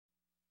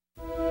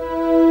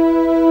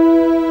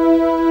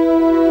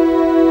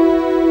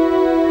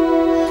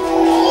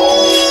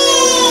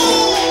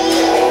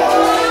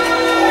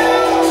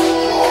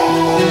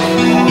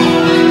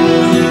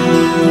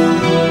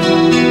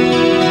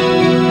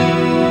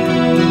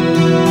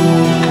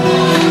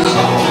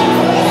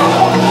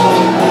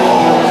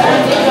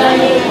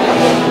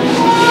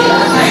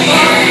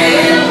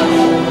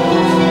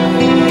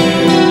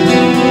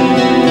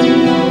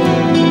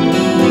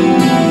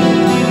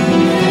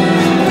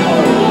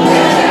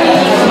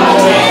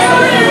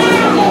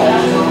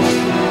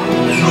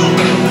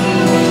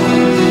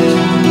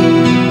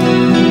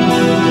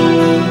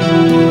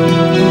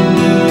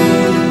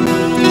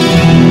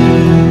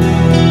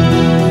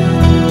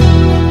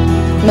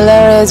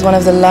Malaria is one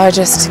of the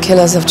largest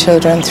killers of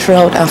children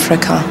throughout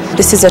Africa.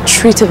 This is a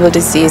treatable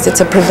disease, it's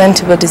a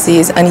preventable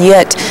disease, and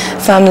yet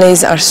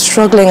families are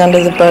struggling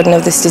under the burden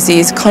of this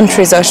disease,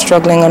 countries are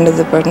struggling under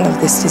the burden of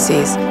this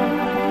disease.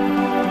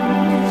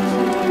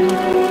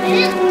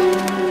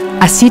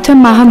 Asita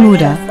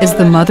Mahamuda is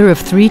the mother of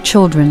 3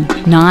 children,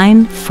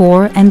 9,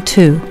 4, and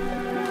 2.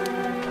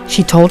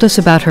 She told us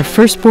about her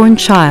firstborn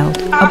child,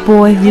 a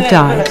boy who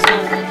died.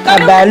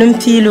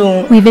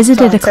 We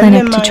visited a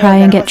clinic to try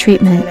and get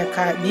treatment,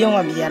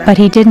 but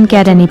he didn't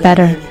get any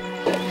better.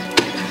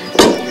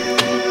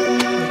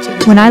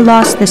 When I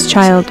lost this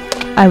child,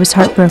 I was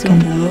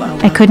heartbroken.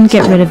 I couldn't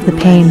get rid of the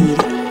pain.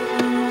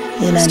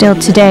 Still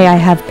today, I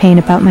have pain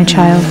about my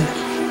child.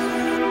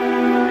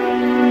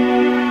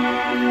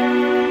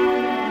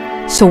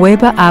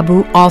 Soweba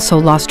Abu also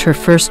lost her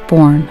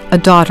firstborn, a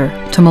daughter,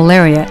 to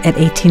malaria at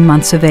 18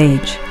 months of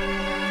age.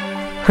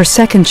 Her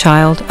second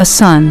child, a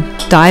son,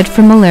 died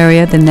from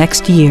malaria the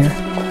next year.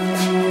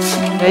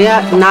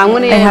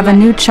 I have a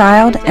new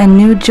child and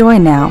new joy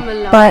now,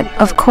 but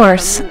of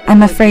course,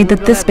 I'm afraid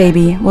that this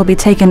baby will be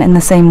taken in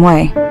the same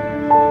way.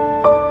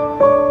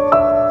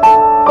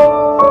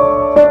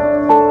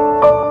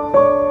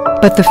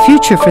 But the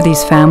future for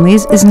these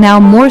families is now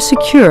more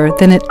secure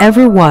than it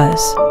ever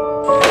was.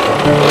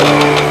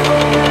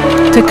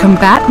 To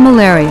combat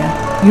malaria,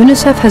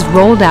 UNICEF has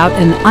rolled out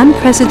an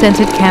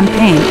unprecedented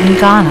campaign in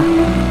Ghana,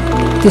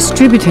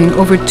 distributing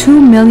over 2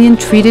 million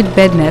treated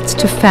bed nets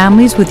to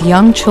families with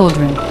young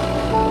children.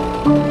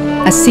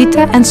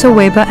 Asita and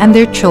Soweba and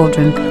their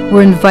children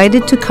were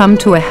invited to come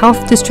to a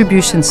health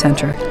distribution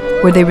center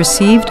where they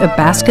received a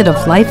basket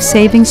of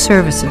life-saving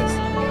services,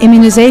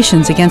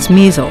 immunizations against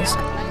measles,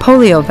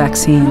 polio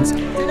vaccines,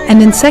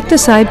 and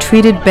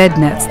insecticide-treated bed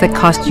nets that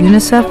cost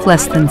UNICEF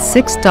less than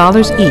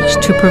 $6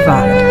 each to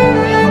provide.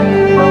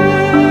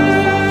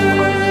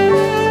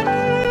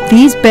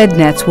 These bed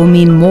nets will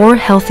mean more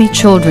healthy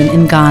children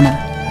in Ghana,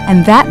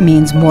 and that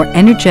means more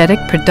energetic,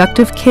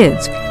 productive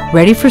kids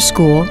ready for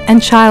school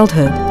and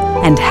childhood,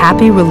 and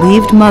happy,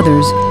 relieved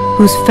mothers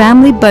whose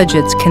family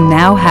budgets can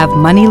now have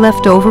money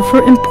left over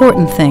for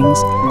important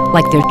things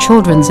like their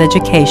children's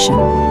education.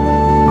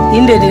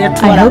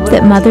 I hope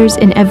that mothers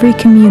in every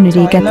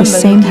community get the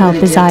same help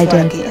as I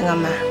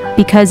did,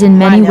 because in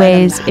many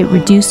ways it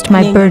reduced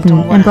my burden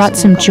and brought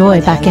some joy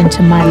back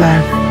into my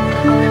life.